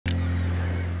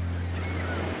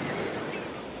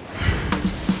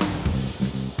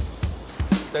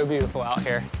so beautiful out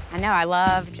here. I know, I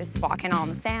love just walking on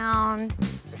the sound.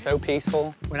 It's so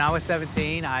peaceful. When I was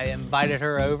 17, I invited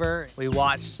her over. We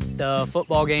watched the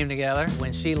football game together.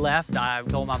 When she left, I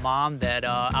told my mom that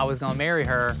I was gonna marry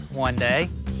her one day.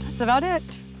 That's about it.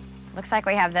 Looks like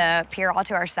we have the pier all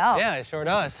to ourselves. Yeah, it sure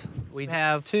does. We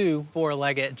have two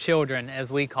four-legged children, as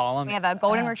we call them. We have a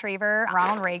golden retriever,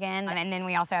 Ronald Reagan, and then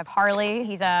we also have Harley.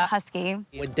 He's a husky.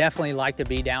 Would definitely like to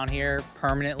be down here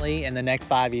permanently in the next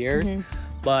 5 years.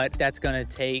 But that's gonna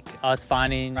take us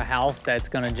finding a house that's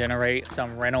gonna generate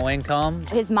some rental income.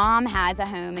 His mom has a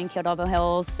home in Kill Devil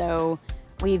Hills, so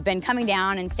we've been coming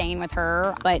down and staying with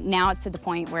her, but now it's to the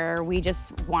point where we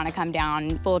just want to come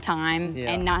down full time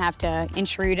and not have to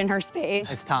intrude in her space.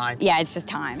 It's time. Yeah, it's just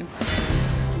time.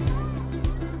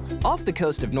 Off the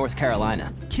coast of North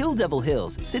Carolina, Kill Devil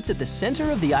Hills sits at the center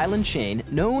of the island chain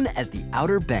known as the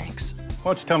Outer Banks. Why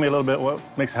don't you tell me a little bit what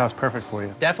makes a house perfect for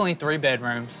you? Definitely 3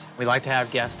 bedrooms. We like to have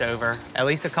guests over, at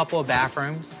least a couple of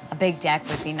bathrooms. A big deck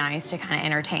would be nice to kind of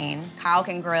entertain. Kyle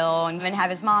can grill and even have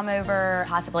his mom over,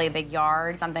 possibly a big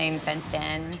yard, something fenced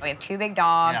in. We have 2 big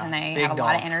dogs and they have a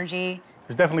lot of energy.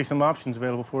 There's definitely some options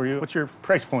available for you. What's your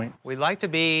price point? We'd like to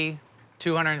be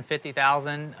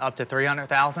 $250,000 up to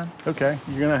 $300,000. Okay,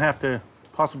 you're gonna have to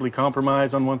possibly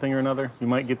compromise on one thing or another. You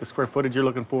might get the square footage you're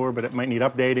looking for, but it might need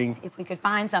updating. If we could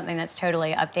find something that's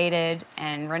totally updated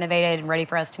and renovated and ready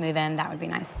for us to move in, that would be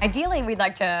nice. Ideally, we'd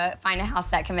like to find a house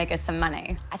that can make us some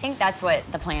money. I think that's what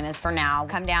the plan is for now.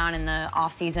 Come down in the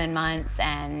off-season months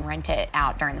and rent it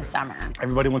out during the summer.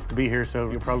 Everybody wants to be here, so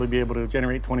you'll probably be able to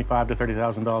generate $25,000 to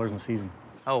 $30,000 in a season.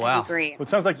 Oh, wow. Great. Well, it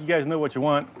sounds like you guys know what you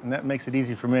want, and that makes it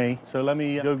easy for me. So let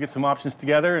me go get some options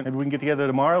together, and maybe we can get together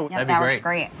tomorrow. Yep, That'd be that works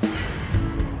great.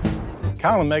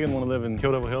 Kyle and Megan want to live in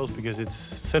Kill Devil Hills because it's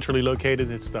centrally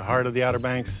located. It's the heart of the Outer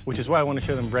Banks, which is why I want to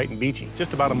show them Brighton Beachy,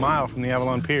 just about a mile from the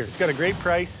Avalon Pier. It's got a great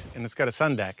price, and it's got a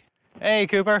sun deck. Hey,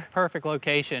 Cooper. Perfect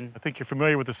location. I think you're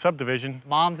familiar with the subdivision.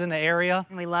 Mom's in the area.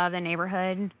 We love the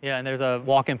neighborhood. Yeah, and there's a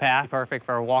walking path, perfect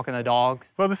for walking the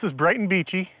dogs. Well, this is Brighton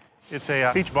Beachy. It's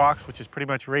a beach box, which is pretty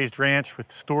much a raised ranch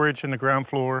with storage in the ground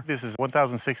floor. This is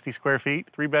 1,060 square feet,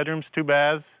 3 bedrooms, 2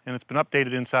 baths, and it's been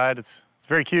updated inside. It's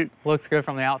very cute. Looks good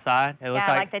from the outside. It looks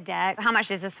I like the deck. How much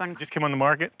does this one cost? Just came on the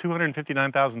market,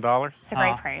 $259,000. It's a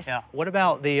great price. Yeah. What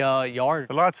about the yard?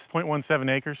 The lot's 0.17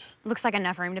 acres. Looks like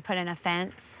enough room to put in a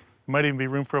fence. Might even be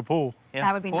room for a pool. Yeah.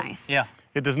 That would be Cool. nice. Yeah.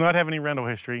 It does not have any rental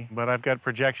history, but I've got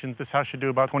projections. This house should do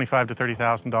about $25,000 to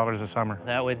 $30,000 a summer.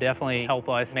 That would definitely help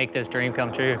us make this dream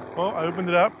come true. Well, I opened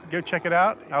it up. Go check it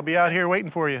out. I'll be out here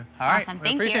waiting for you. All right. Awesome. We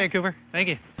Thank appreciate you. it, Cooper. Thank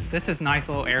you. This is a nice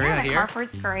little area Yeah, the here.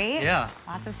 carport's great. Yeah.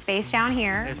 Lots of space down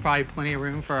here. There's probably plenty of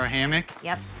room for a hammock.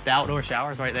 Yep. The outdoor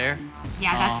shower's right there.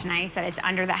 Yeah, that's nice that it's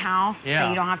under the house, so Yeah.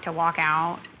 you don't have to walk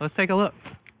out. Let's take a look.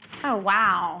 Oh,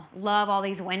 wow. Love all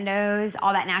these windows,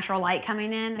 all that natural light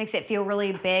coming in. Makes it feel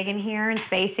really big in here and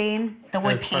spacey. The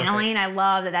wood That's paneling, I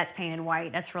love that that's painted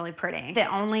white. That's really pretty. The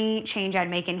only change I'd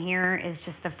make in here is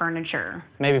just the furniture.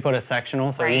 Maybe put a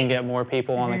sectional so you can Right. get more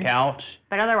people on the couch.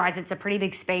 But otherwise, it's a pretty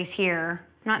big space here.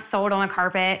 Not sold on a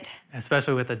carpet.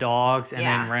 Especially with the dogs and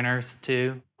Yeah. then renters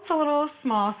too. It's a little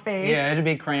small space. Yeah, it'd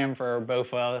be crammed for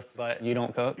both of us, but you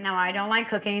don't cook. No, I don't like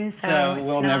cooking, so So it's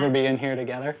we'll not- never be in here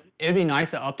together. It'd be nice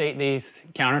to update these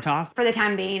countertops. For the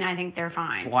time being, I think they're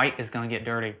fine. White is gonna get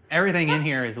dirty. Everything in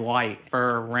here is white.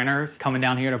 For renters coming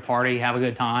down here to party, have a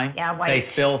good time. Yeah, If white. they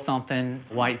spill something,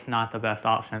 white's not the best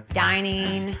option.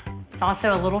 Dining. It's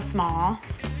also a little small.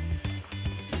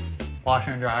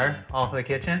 Washer and dryer off the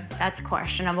kitchen. That's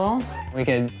questionable. We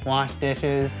could wash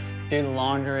dishes, do the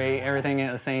laundry, everything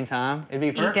at the same time. It'd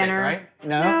be perfect, dinner. right?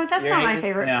 No, that's You're not my eating-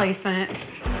 favorite Yeah. placement.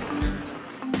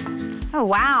 Oh,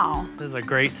 wow. This is a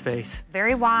great space.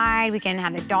 Very wide. We can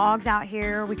have the dogs out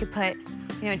here. We could put,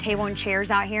 a table and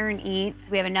chairs out here and eat.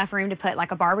 We have enough room to put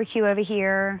like a barbecue over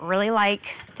here. Really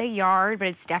like the yard, but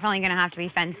it's definitely gonna have to be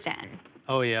fenced in.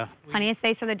 Oh yeah. Plenty of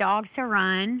space for the dogs to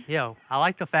run. Yeah, I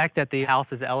like the fact that the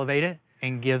house is elevated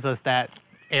and gives us that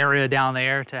area down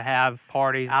there to have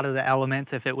parties out of the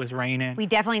elements if it was raining. We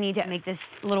definitely need to make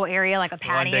this little area like a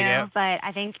One big patio, area. but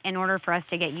I think in order for us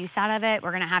to get use out of it,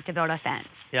 we're gonna have to build a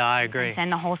fence. Yeah, I agree. Fence in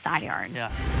the whole side yard.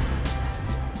 Yeah.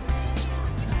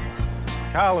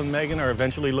 Kyle and Megan are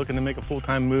eventually looking to make a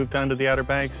full-time move down to the Outer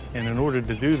Banks, and in order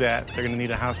to do that, they're gonna need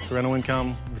a house with rental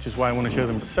income, which is why I want to show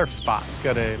them Surf Spot. It's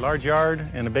got a large yard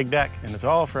and a big deck, and it's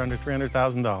all for under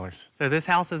 $300,000. So this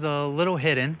house is a little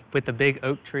hidden with the big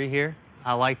oak tree here.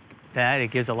 I like that,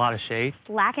 it gives a lot of shade. It's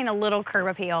lacking a little curb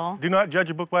appeal. Do not judge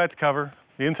a book by its cover.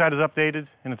 The inside is updated,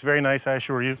 and it's very nice, I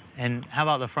assure you. And how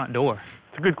about the front door?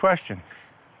 It's a good question.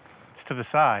 It's to the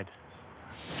side.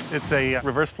 It's a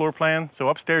reverse floor plan, so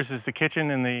upstairs is the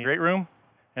kitchen and the great room,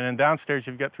 And then downstairs,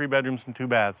 you've got 3 bedrooms and 2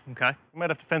 baths. Okay. You might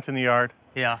have to fence in the yard.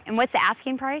 Yeah. And what's the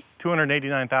asking price?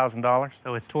 $289,000.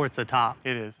 So it's towards the top.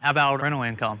 It is. How about rental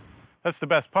income? That's the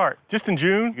best part. Just in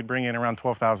June, you could bring in around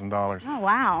 $12,000. Oh,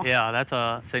 wow. Yeah, that's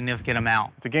a significant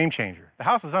amount. It's a game changer. The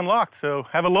house is unlocked, so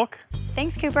have a look.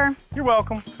 Thanks, Cooper. You're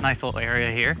welcome. Nice little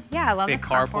area here. Yeah, I love Big the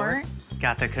carport.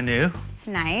 Got the canoe. It's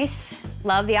nice.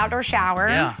 Love the outdoor shower.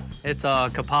 Yeah. It's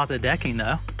composite decking,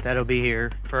 though. That'll be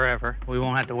here forever. We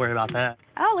won't have to worry about that.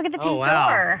 Oh, look at the pink wow.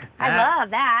 door. I That- love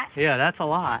that. Yeah, that's a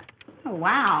lot. Oh,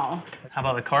 wow. How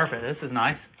about the carpet? This is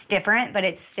nice. It's different, but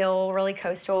it's still really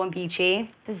coastal and beachy.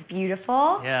 This is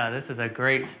beautiful. Yeah, this is a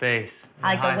great space.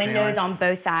 I like the High windows ceilings. on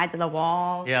both sides of the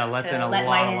walls. Yeah, lets to in a let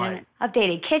lot of light light.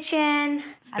 Updated kitchen.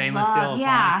 Stainless I steel love-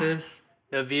 yeah. appliances.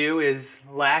 The view is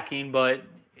lacking, but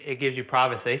it gives you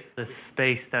privacy. The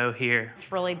space, though, here.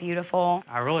 It's really beautiful.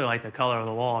 I really like the color of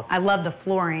the walls. I love the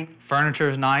flooring.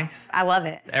 Furniture's nice. I love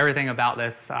it. Everything about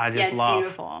this I Yeah, just it's love.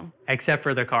 beautiful. Except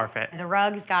for the carpet. The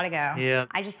rug's gotta go. Yeah.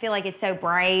 I just feel like it's so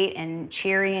bright and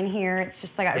cheery in here. It's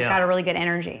just like, it's Yeah. got a really good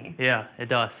energy. Yeah, it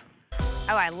does.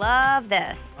 Oh, I love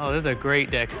this. Oh, this is a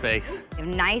great deck space. You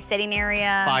have a nice sitting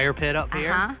area. Fire pit up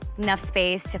here. Uh-huh. Enough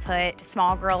space to put a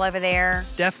small grill over there.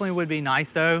 Definitely would be nice,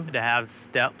 though, to have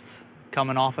steps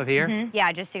coming off of here.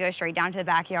 Yeah, just to go straight down to the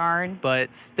backyard.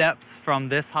 But steps from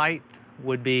this height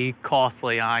would be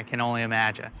costly, I can only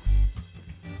imagine.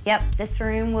 Yep, this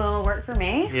room will work for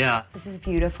me. Yeah. This is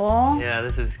beautiful. Yeah,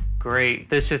 this is great.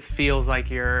 This just feels like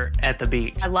you're at the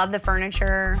beach. I love the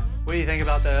furniture. What do you think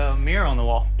about the mirror on the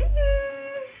wall?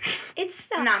 It's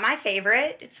not my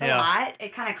favorite. It's a Yeah. lot.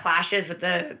 It kind of clashes with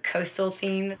the coastal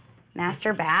theme.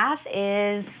 Master bath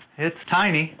is, It's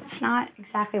tiny. it's not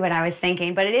exactly what I was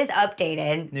thinking, but it is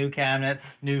updated. New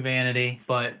cabinets, new vanity,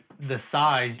 but the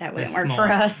size That is wouldn't work small.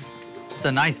 for us. It's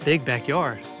a nice big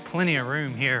backyard. Plenty of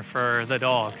room here for the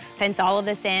dogs. Fence all of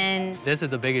this in. This is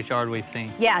the biggest yard we've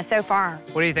seen. Yeah, so far.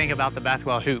 What do you think about the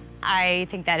basketball hoop? I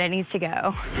think that it needs to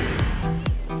go.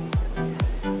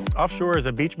 Offshore is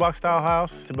a beach block style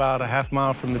house. It's about a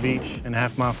half-mile from the beach and a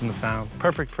half-mile from the sound.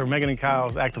 Perfect for Megan and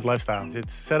Kyle's active lifestyles.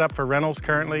 It's set up for rentals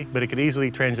currently, but it could easily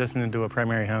transition into a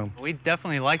primary home. We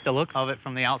definitely like the look of it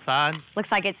from the outside.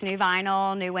 Looks like it's new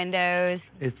vinyl, new windows.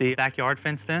 Is the backyard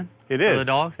fenced in? It For is. the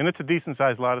dogs? And it's a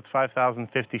decent-sized lot. It's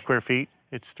 5,050 square feet.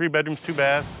 It's 3 bedrooms, 2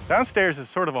 baths. Downstairs is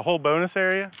sort of a whole bonus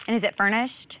area. And is it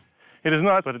furnished? It is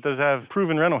not, but it does have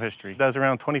proven rental history. It does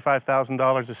around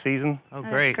 $25,000 a season, Oh, Oh,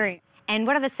 great. that's great. And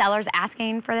what are the sellers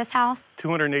asking for this house?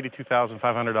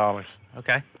 $282,500.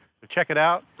 Okay. So check it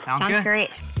out. Sounds Sounds good. great.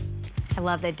 I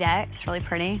love the deck. It's really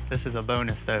pretty. This is a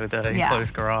bonus, though, the Yeah.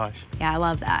 enclosed garage. Yeah, I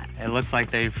love that. It looks like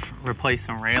they've replaced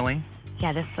some railing.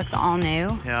 Yeah, this looks all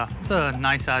new. Yeah, it's a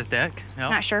nice sized deck. Yep.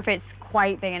 I'm not sure if it's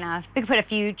quite big enough. We could put a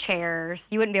few chairs.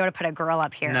 You wouldn't be able to put a grill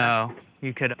up here. No,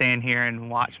 you could stand here and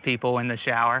watch people in the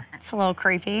shower. It's a little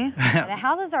creepy. The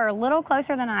houses are a little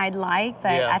closer than I'd like,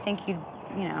 but Yeah. I think you'd,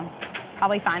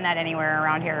 probably find that anywhere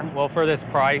around here. Well, for this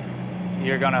price,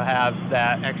 you're gonna have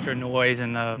that extra noise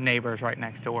and the neighbors right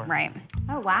next door. Right.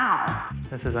 Oh, wow.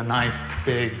 This is a nice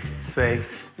big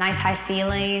space. Nice high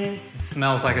ceilings. It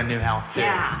smells like a new house, too.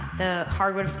 Yeah, the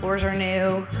hardwood floors are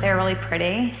new. They're really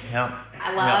pretty. Yep.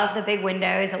 I love the big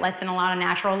windows. It lets in a lot of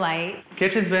natural light.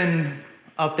 Kitchen's been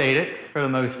updated for the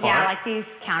most part. Yeah, I like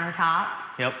these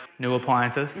countertops. Yep, new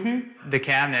appliances. The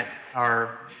cabinets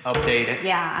are updated.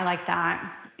 Yeah, I like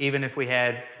that. Even if we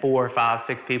had 4, 5,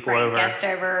 6 people Right, over. guest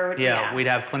over. Yeah, we'd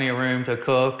have plenty of room to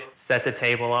cook, set the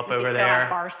table up We over could still have there.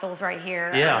 bar stools right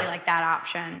here. Yeah. I really like that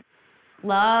option.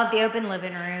 Love the open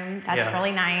living room. That's Yeah.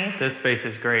 really nice. This space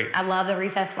is great. I love the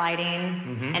recessed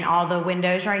lighting and all the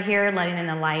windows right here, letting in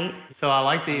the light. So I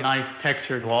like the nice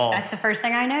textured walls. That's the first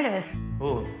thing I noticed.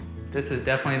 Ooh, this is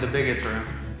definitely the biggest room.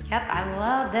 Yep, I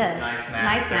love this. Nice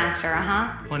Nice master. master, uh-huh.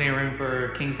 Plenty of room for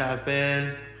king size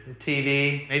bed,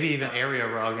 TV, maybe even area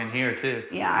rug in here too.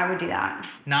 Yeah, I would do that.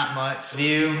 Not much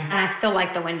view. And I still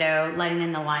like the window, letting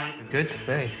in the light. Good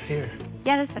space here.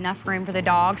 Yeah, there's enough room for the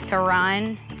dogs to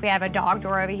run. If we have a dog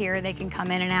door over here, they can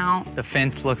come in and out. The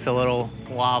fence looks a little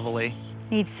wobbly,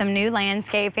 Needs some new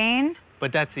landscaping.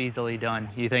 but that's easily done.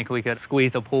 You think we could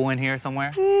squeeze a pool in here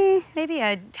somewhere? Maybe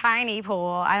a tiny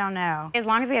pool, I don't know. As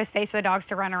long as we have space for the dogs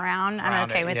to run around, I'm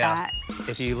Around okay it, with yeah. that.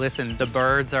 If you listen, the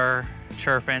birds are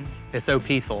chirping. It's so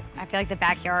peaceful. I feel like the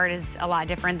backyard is a lot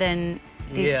different than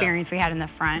the Yeah. experience we had in the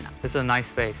front. It's a nice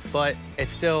space, but it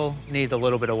still needs a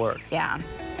little bit of work. Yeah.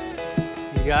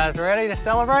 You guys ready to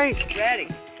celebrate? Ready.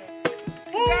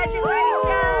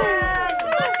 Congratulations!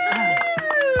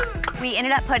 We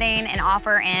ended up putting an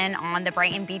offer in on the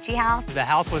Brighton Beachy house. The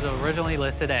house was originally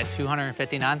listed at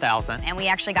 $259,000. And we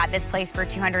actually got this place for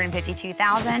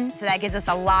 $252,000. So that gives us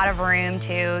a lot of room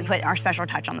to put our special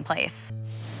touch on the place.